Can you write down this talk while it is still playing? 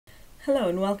Hello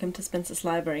and welcome to Spencer's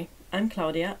Library. I'm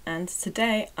Claudia and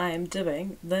today I am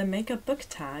doing the makeup book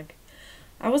tag.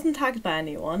 I wasn't tagged by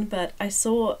anyone, but I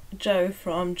saw Joe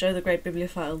from Joe the Great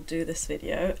Bibliophile do this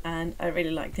video and I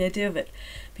really like the idea of it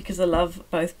because I love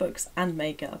both books and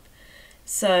makeup.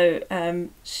 So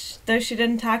though she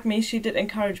didn't tag me, she did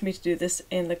encourage me to do this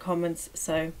in the comments,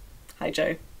 so hi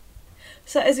Joe.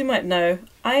 So as you might know,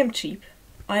 I am cheap.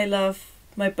 I love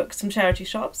my books from charity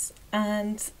shops,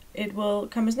 and it will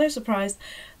come as no surprise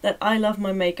that I love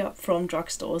my makeup from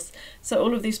drugstores. So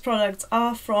all of these products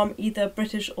are from either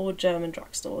British or German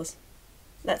drugstores.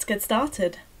 Let's get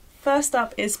started. First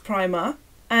up is primer,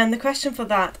 and the question for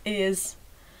that is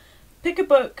pick a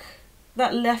book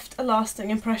that left a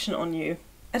lasting impression on you.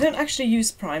 I don't actually use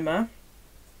primer,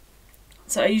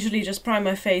 so I usually just prime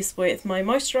my face with my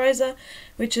moisturiser,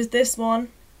 which is this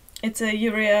one. It's a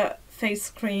Urea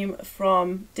face cream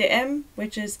from DM,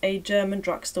 which is a German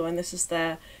drugstore, and this is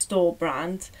their store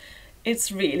brand.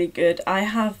 It's really good. I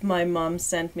have my mum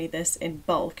send me this in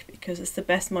bulk because it's the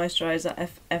best moisturiser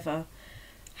I've ever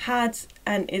had,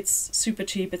 and it's super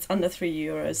cheap. It's under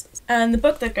 €3. And the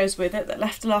book that goes with it that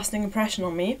left a lasting impression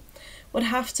on me would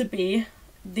have to be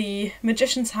The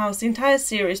Magician's House, the entire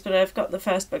series, but I've got the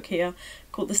first book here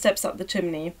called The Steps Up the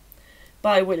Chimney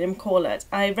by William Corlett.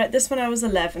 I read this when I was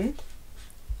 11.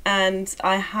 And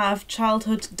I have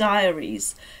childhood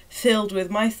diaries filled with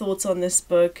my thoughts on this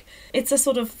book. It's a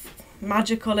sort of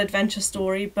magical adventure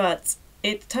story, but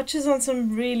it touches on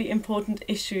some really important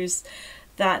issues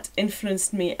that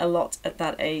influenced me a lot at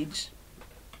that age.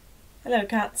 Hello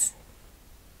cats.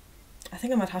 I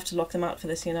think I might have to lock them out for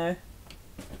this, you know.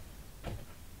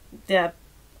 They're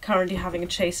currently having a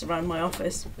chase around my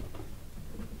office.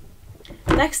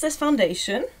 Next is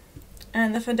foundation,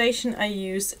 and the foundation I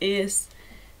use is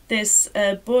this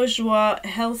Bourjois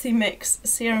Healthy Mix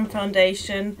Serum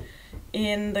Foundation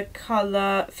in the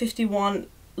colour 51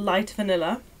 Light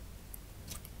Vanilla.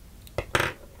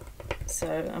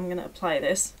 So I'm going to apply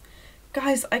this.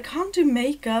 Guys, I can't do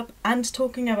makeup and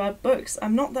talking about books.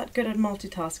 I'm not that good at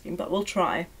multitasking, but we'll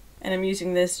try. And I'm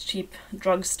using this cheap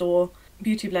drugstore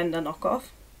beauty blender knockoff.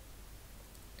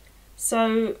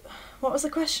 So, what was the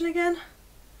question again?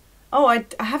 Oh, I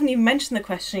haven't even mentioned the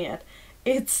question yet.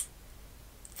 It's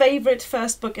favourite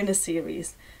first book in a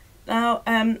series. Now,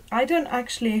 I don't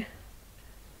actually...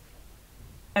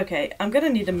 Okay, I'm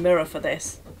gonna need a mirror for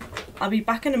this. I'll be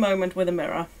back in a moment with a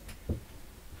mirror.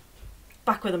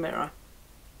 Back with a mirror.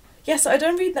 Yes, I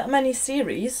don't read that many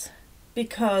series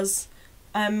because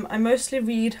I mostly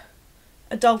read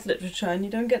adult literature and you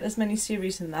don't get as many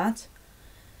series in that.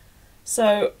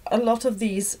 So a lot of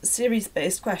these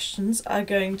series-based questions are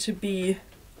going to be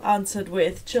answered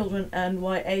with children and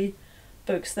YA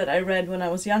books that I read when I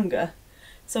was younger.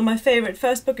 So my favourite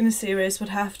first book in a series would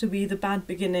have to be The Bad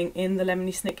Beginning in the Lemony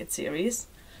Snicket series.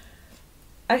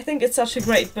 I think it's such a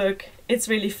great book, it's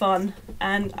really fun,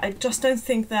 and I just don't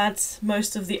think that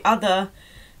most of the other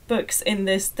books in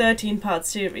this 13-part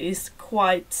series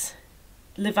quite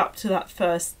live up to that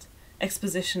first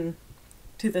exposition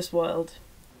to this world.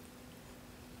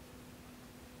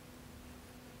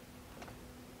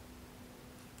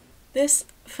 This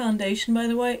foundation, by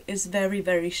the way, is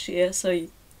very sheer, so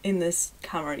in this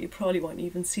camera you probably won't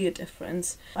even see a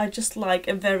difference. I just like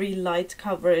a very light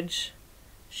coverage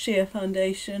sheer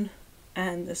foundation,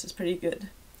 and this is pretty good.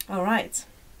 Alright,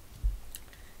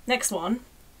 next one.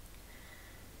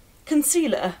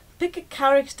 Concealer. Pick a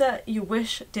character you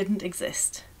wish didn't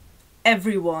exist.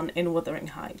 Everyone in Wuthering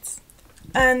Heights.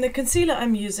 And the concealer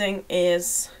I'm using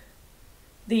is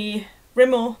the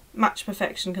Rimmel Match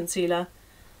Perfection Concealer.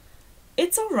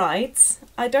 It's alright.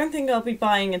 I don't think I'll be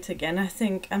buying it again. I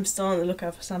think I'm still on the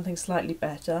lookout for something slightly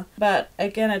better. But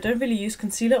again, I don't really use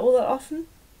concealer all that often.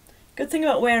 Good thing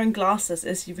about wearing glasses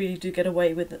is you really do get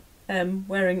away with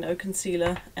wearing no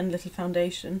concealer and little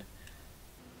foundation.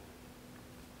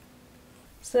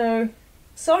 So,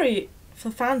 sorry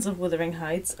for fans of Wuthering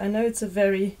Heights. I know it's a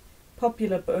very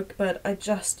popular book, but I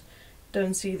just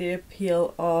don't see the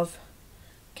appeal of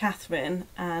Catherine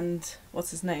and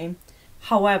what's his name.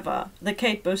 However, the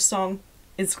Kate Bush song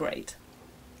is great.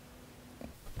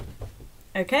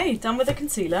 Okay, done with the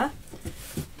concealer.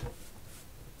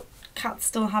 Cat's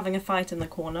still having a fight in the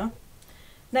corner.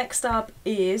 Next up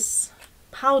is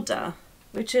powder,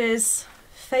 which is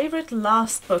favourite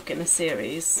last book in a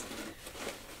series.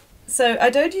 So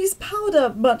I don't use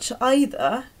powder much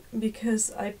either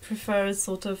because I prefer a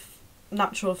sort of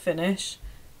natural finish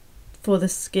for the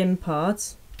skin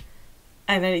parts.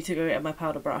 And I need to go get my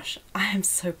powder brush. I am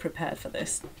so prepared for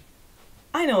this.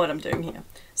 I know what I'm doing here.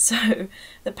 So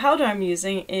the powder I'm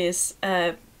using is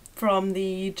from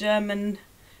the German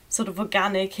sort of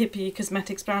organic hippie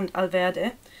cosmetics brand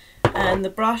Alverde, and the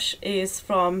brush is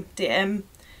from DM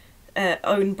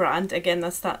own brand. Again,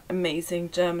 that's that amazing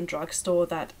German drugstore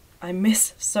that I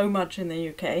miss so much in the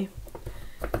UK.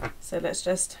 So let's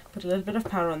just put a little bit of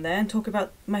powder on there and talk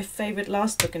about my favourite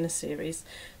last book in the series.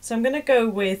 So I'm going to go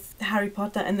with Harry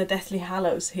Potter and the Deathly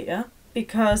Hallows here,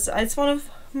 because it's one of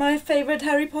my favourite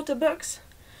Harry Potter books.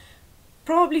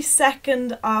 Probably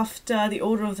second after The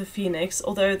Order of the Phoenix,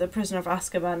 although The Prisoner of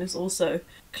Azkaban is also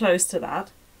close to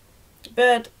that.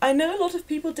 But I know a lot of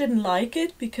people didn't like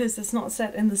it because it's not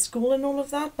set in the school and all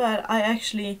of that, but I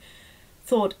actually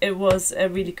thought it was a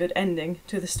really good ending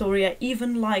to the story. I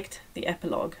even liked the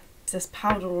epilogue. There's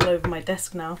powder all over my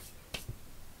desk now.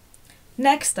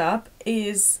 Next up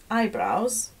is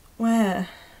eyebrows. Where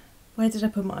did I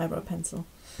put my eyebrow pencil?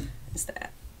 It's there.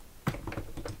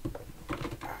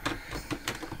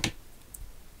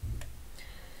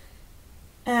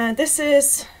 This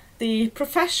is the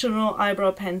Professional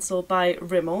Eyebrow Pencil by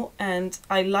Rimmel, and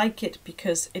I like it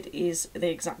because it is the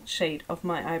exact shade of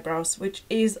my eyebrows, which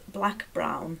is black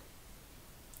brown.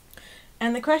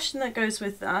 And the question that goes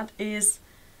with that is,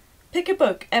 pick a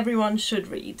book everyone should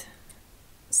read.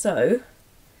 So,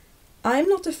 I'm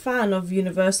not a fan of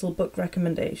universal book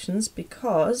recommendations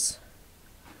because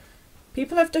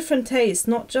people have different tastes,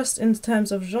 not just in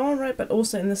terms of genre, but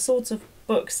also in the sorts of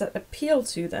books that appeal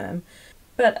to them.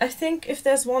 But I think if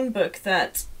there's one book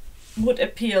that would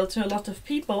appeal to a lot of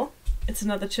people, it's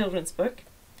another children's book,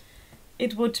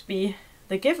 it would be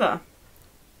The Giver.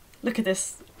 Look at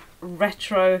this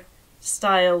retro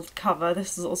styled cover.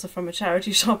 This is also from a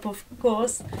charity shop, of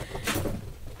course.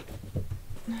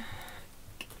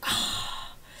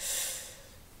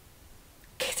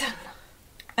 Kitten.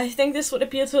 I think this would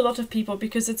appeal to a lot of people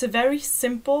because it's a very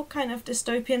simple kind of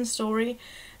dystopian story,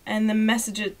 and the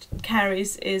message it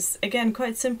carries is, again,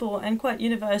 quite simple and quite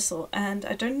universal, and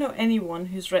I don't know anyone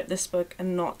who's read this book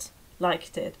and not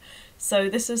liked it. So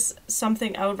this is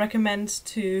something I would recommend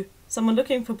to someone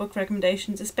looking for book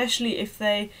recommendations, especially if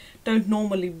they don't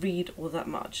normally read all that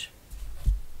much.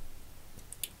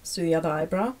 Let's do the other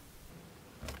eyebrow.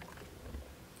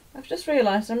 I've just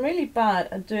realised I'm really bad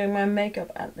at doing my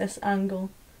makeup at this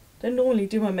angle. I don't normally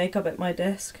do my makeup at my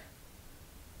desk.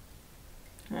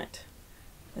 Right.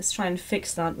 Let's try and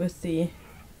fix that with the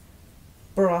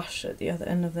brush at the other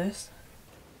end of this.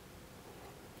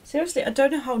 Seriously, I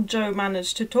don't know how Joe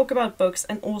managed to talk about books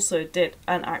and also did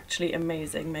an actually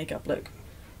amazing makeup look.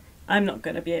 I'm not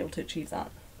going to be able to achieve that.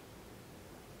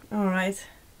 Alright,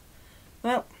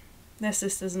 well, they're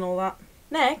sisters and all that.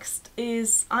 Next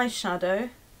is eyeshadow.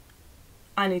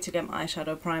 I need to get my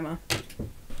eyeshadow primer.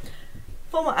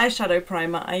 For my eyeshadow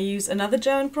primer, I use another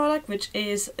German product, which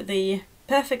is the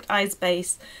Perfect Eyes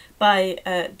Base by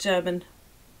a German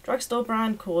drugstore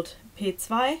brand called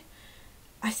P2.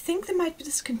 I think they might be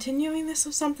discontinuing this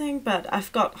or something, but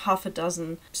I've got half a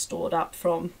dozen stored up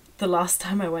from the last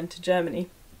time I went to Germany.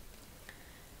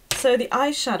 So the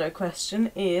eyeshadow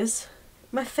question is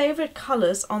my favourite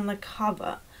colours on the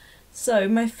cover. So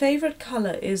my favourite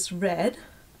colour is red.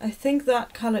 I think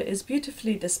that colour is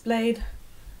beautifully displayed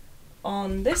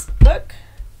on this book.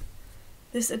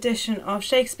 This edition of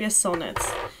Shakespeare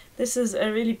Sonnets. This is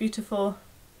a really beautiful,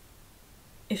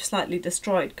 if slightly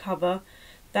destroyed, cover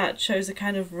that shows a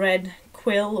kind of red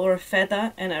quill or a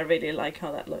feather, and I really like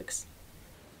how that looks.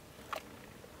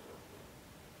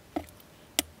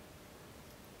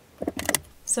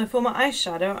 So for my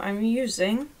eyeshadow, I'm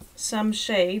using some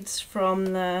shades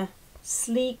from the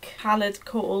sleek palette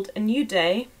called A New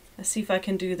Day. Let's see if I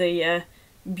can do the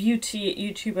beauty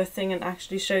YouTuber thing and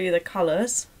actually show you the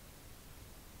colours.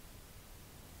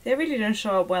 They really don't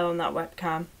show up well on that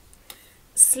webcam.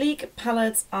 Sleek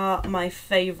palettes are my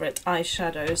favourite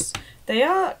eyeshadows. They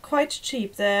are quite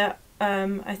cheap. They're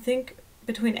I think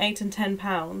between £8 and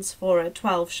 £10 for a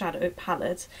 12 shadow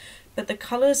palette. But the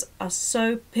colours are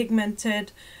so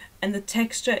pigmented and the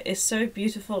texture is so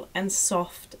beautiful and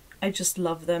soft. I just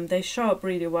love them. They show up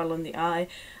really well on the eye,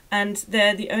 and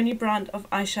they're the only brand of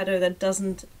eyeshadow that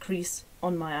doesn't crease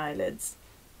on my eyelids.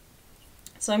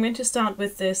 So I'm going to start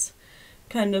with this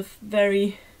kind of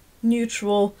very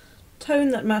neutral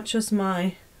tone that matches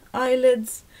my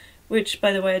eyelids, which,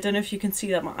 by the way, I don't know if you can see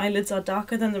that my eyelids are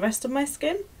darker than the rest of my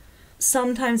skin.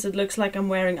 Sometimes it looks like I'm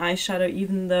wearing eyeshadow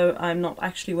even though I'm not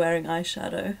actually wearing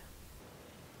eyeshadow.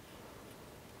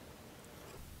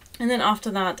 And then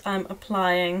after that I'm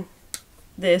applying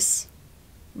this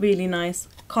really nice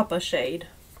copper shade.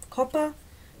 Copper?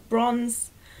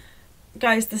 Bronze?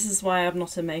 Guys, this is why I'm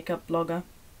not a makeup blogger.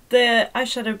 The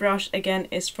eyeshadow brush again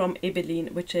is from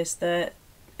Ebelin, which is the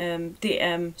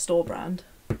DM store brand.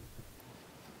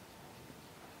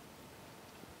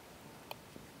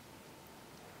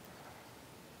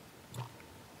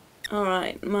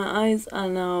 Alright, my eyes are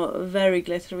now very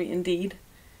glittery indeed,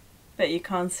 but you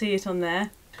can't see it on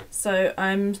there. So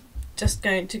I'm just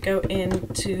going to go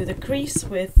into the crease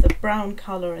with the brown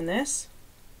colour in this.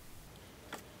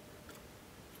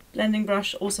 Blending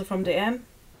brush also from DM.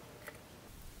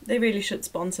 They really should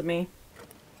sponsor me.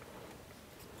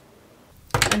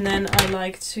 And then I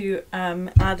like to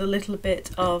add a little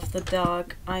bit of the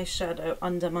dark eyeshadow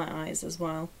under my eyes as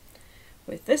well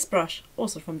with this brush,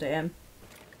 also from DM.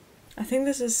 I think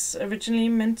this is originally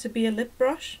meant to be a lip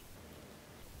brush,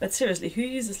 but seriously, who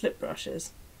uses lip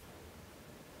brushes?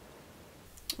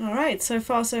 Alright, so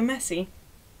far so messy.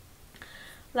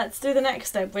 Let's do the next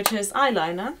step, which is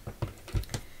eyeliner.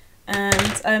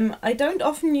 And I don't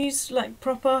often use like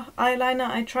proper eyeliner.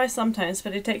 I try sometimes,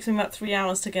 but it takes me about 3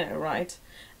 hours to get it right.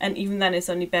 And even then it's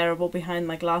only bearable behind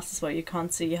my glasses where you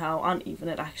can't see how uneven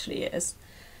it actually is.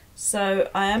 So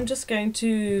I am just going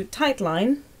to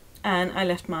tightline, and I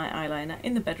left my eyeliner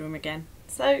in the bedroom again.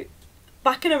 So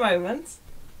back in a moment.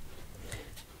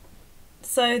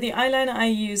 So the eyeliner I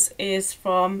use is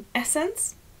from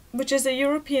Essence, which is a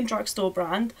European drugstore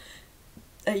brand.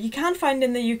 You can find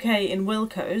in the UK in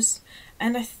Wilko's,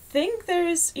 and I think there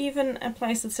is even a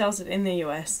place that sells it in the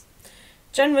US.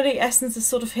 Generally Essence is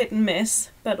sort of hit and miss,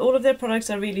 but all of their products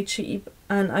are really cheap,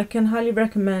 and I can highly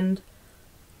recommend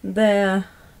their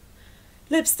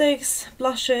lipsticks,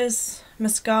 blushes,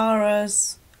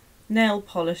 mascaras, nail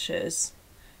polishes.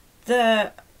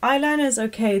 The eyeliner is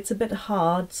okay, it's a bit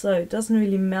hard, so it doesn't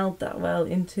really melt that well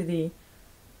into the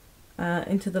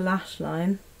lash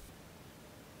line.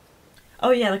 Oh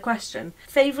yeah, the question.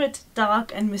 Favourite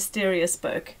dark and mysterious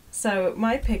book? So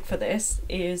my pick for this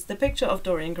is The Picture of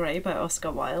Dorian Gray by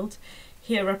Oscar Wilde,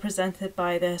 here represented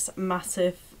by this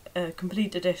massive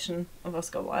complete edition of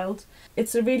Oscar Wilde.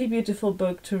 It's a really beautiful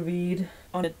book to read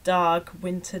on a dark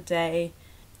winter day.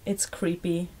 It's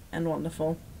creepy and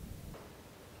wonderful.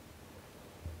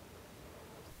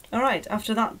 Alright,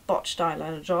 after that botched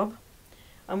eyeliner job,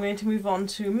 I'm going to move on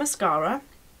to mascara.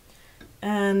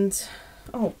 And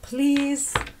oh,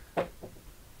 please.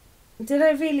 Did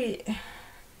I really...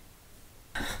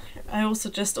 I also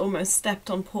just almost stepped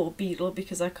on poor Beetle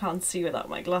because I can't see without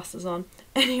my glasses on.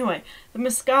 Anyway, the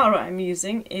mascara I'm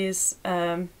using is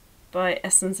by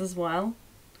Essence as well.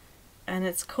 And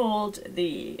it's called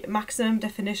the Maximum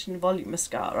Definition Volume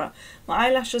Mascara. My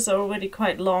eyelashes are already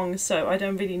quite long, so I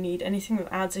don't really need anything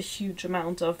that adds a huge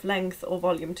amount of length or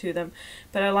volume to them.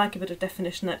 But I like a bit of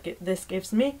definition that this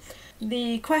gives me.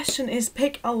 The question is,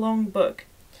 pick a long book.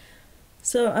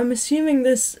 So I'm assuming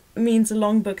this means a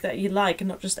long book that you like and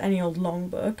not just any old long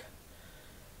book.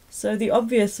 So the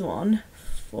obvious one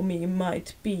for me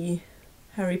might be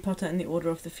Harry Potter and the Order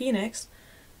of the Phoenix,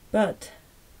 but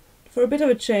for a bit of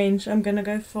a change I'm gonna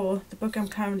go for the book I'm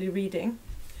currently reading,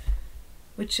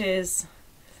 which is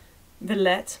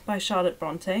Villette by Charlotte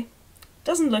Bronte.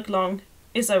 Doesn't look long,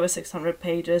 is over 600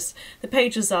 pages. The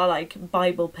pages are like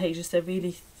Bible pages, they're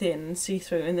really thin,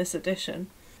 see-through in this edition.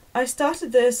 I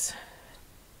started this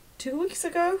 2 weeks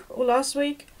ago or last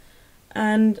week,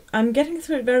 and I'm getting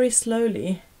through it very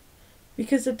slowly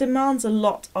because it demands a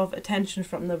lot of attention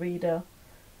from the reader.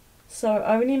 So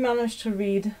I only managed to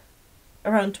read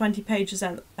around 20 pages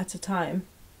at a time,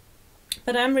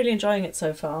 but I'm really enjoying it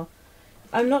so far.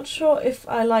 I'm not sure if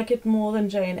I like it more than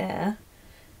Jane Eyre,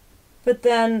 but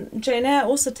then Jane Eyre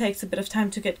also takes a bit of time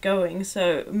to get going,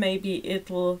 so maybe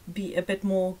it'll be a bit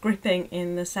more gripping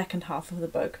in the second half of the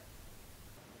book.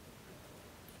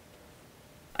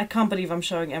 I can't believe I'm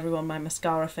showing everyone my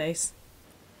mascara face.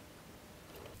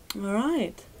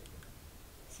 Alright,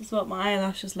 this is what my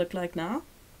eyelashes look like now.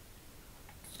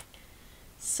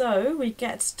 So we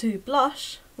get to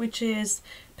blush, which is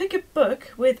pick a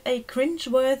book with a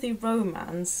cringe-worthy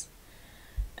romance.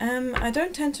 I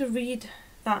don't tend to read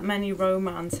that many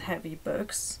romance-heavy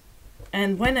books,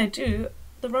 and when I do,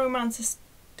 the romances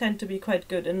tend to be quite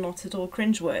good and not at all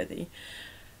cringe-worthy.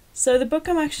 So the book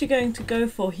I'm actually going to go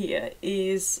for here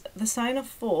is The Sign of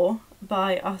Four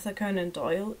by Arthur Conan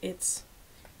Doyle. It's,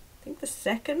 I think, the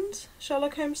second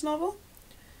Sherlock Holmes novel.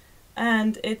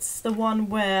 And it's the one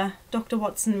where Dr.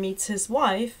 Watson meets his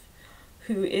wife,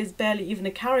 who is barely even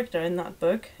a character in that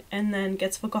book, and then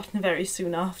gets forgotten very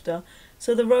soon after.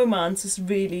 So the romance is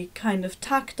really kind of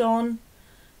tacked on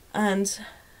and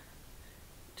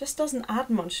just doesn't add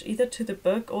much either to the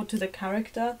book or to the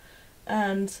character.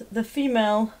 And the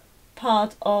female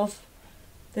part of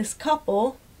this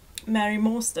couple, Mary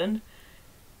Morstan,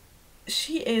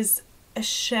 she is a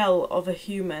shell of a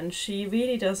human. She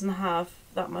really doesn't have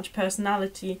that much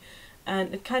personality,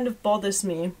 and it kind of bothers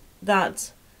me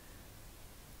that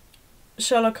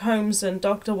Sherlock Holmes and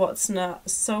Dr. Watson are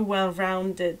so well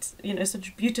rounded, you know,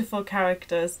 such beautiful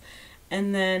characters,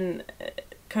 and then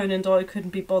Conan Doyle couldn't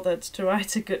be bothered to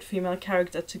write a good female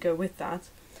character to go with that.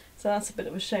 So that's a bit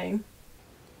of a shame.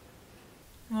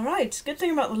 Alright, good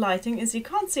thing about the lighting is you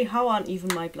can't see how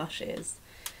uneven my blush is.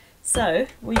 So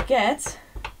we get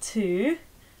to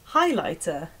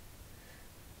highlighter.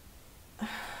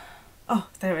 Oh,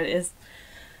 there it is.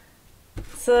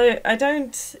 So I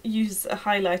don't use a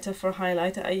highlighter for a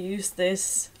highlighter, I use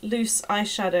this loose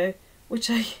eyeshadow, which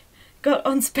I got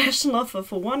on special offer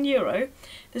for €1.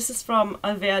 This is from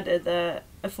Alverde, the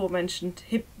aforementioned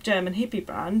German hippie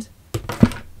brand.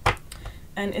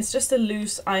 And it's just a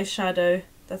loose eyeshadow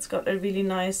that's got a really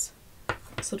nice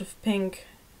sort of pink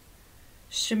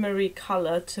shimmery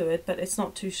colour to it, but it's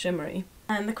not too shimmery.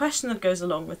 And the question that goes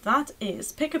along with that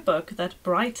is pick a book that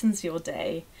brightens your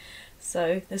day.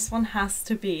 So this one has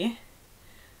to be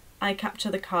I Capture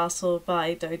the Castle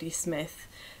by Dodie Smith.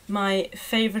 My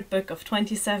favourite book of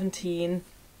 2017.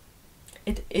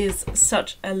 It is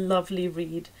such a lovely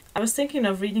read. I was thinking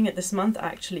of reading it this month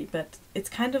actually, but it's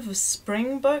kind of a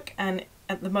spring book and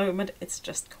at the moment it's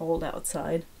just cold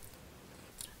outside.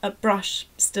 A brush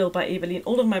still by Maybelline.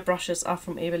 All of my brushes are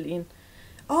from Maybelline.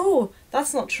 Oh,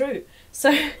 that's not true.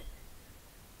 So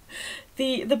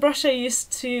the brush I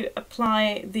used to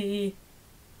apply the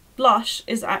blush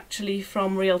is actually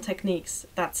from Real Techniques.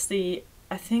 That's the,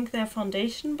 I think their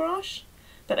foundation brush,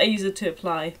 but I use it to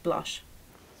apply blush.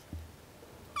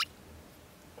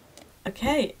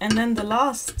 Okay, and then the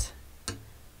last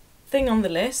thing on the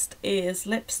list is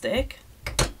lipstick,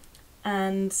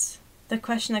 and the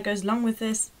question that goes along with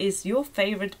this is your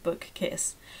favourite book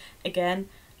kiss. Again,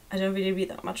 I don't really read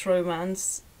that much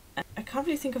romance. I can't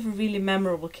really think of a really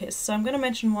memorable kiss, so I'm going to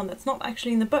mention one that's not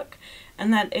actually in the book,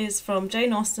 and that is from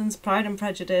Jane Austen's Pride and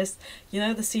Prejudice. You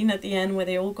know the scene at the end where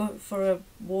they all go for a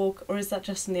walk, or is that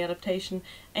just in the adaptation?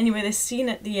 Anyway, this scene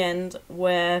at the end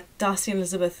where Darcy and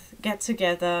Elizabeth get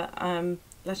together,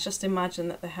 let's just imagine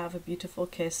that they have a beautiful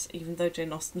kiss, even though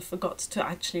Jane Austen forgot to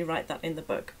actually write that in the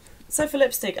book. So for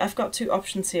lipstick, I've got two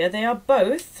options here. They are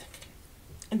both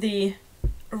the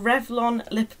Revlon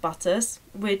Lip Butters,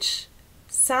 which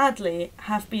sadly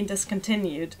have been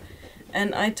discontinued,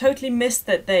 and I totally missed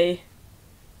that they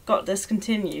got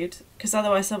discontinued because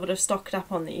otherwise I would have stocked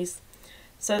up on these.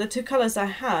 So the two colours I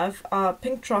have are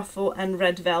Pink Truffle and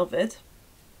Red Velvet.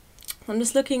 I'm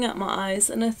just looking at my eyes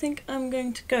and I think I'm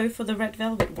going to go for the Red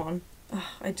Velvet one. Oh,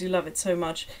 I do love it so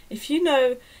much. If you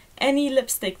know any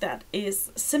lipstick that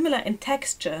is similar in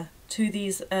texture to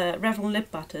these Revlon Lip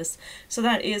Butters, so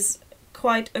that is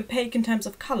quite opaque in terms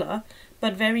of colour,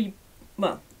 but very,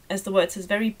 well, as the word says,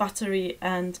 very buttery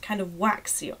and kind of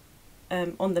waxy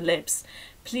on the lips,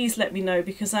 please let me know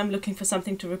because I'm looking for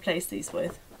something to replace these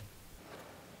with.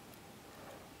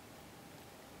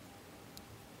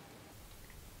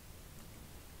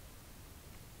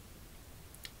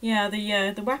 Yeah,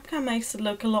 the webcam makes it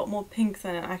look a lot more pink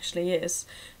than it actually is.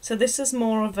 So this is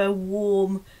more of a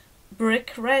warm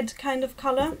brick red kind of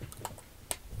colour.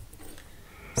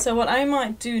 So what I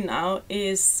might do now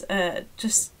is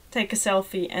just take a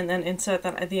selfie and then insert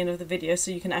that at the end of the video so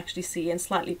you can actually see in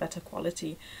slightly better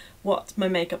quality what my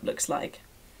makeup looks like.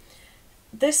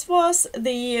 This was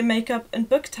the makeup and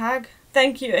book tag.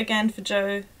 Thank you again for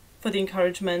Jo for the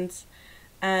encouragement,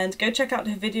 and go check out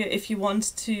her video if you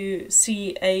want to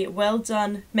see a well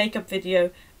done makeup video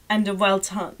and a well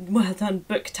done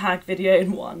book tag video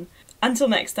in one. Until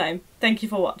next time, thank you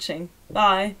for watching.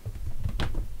 Bye!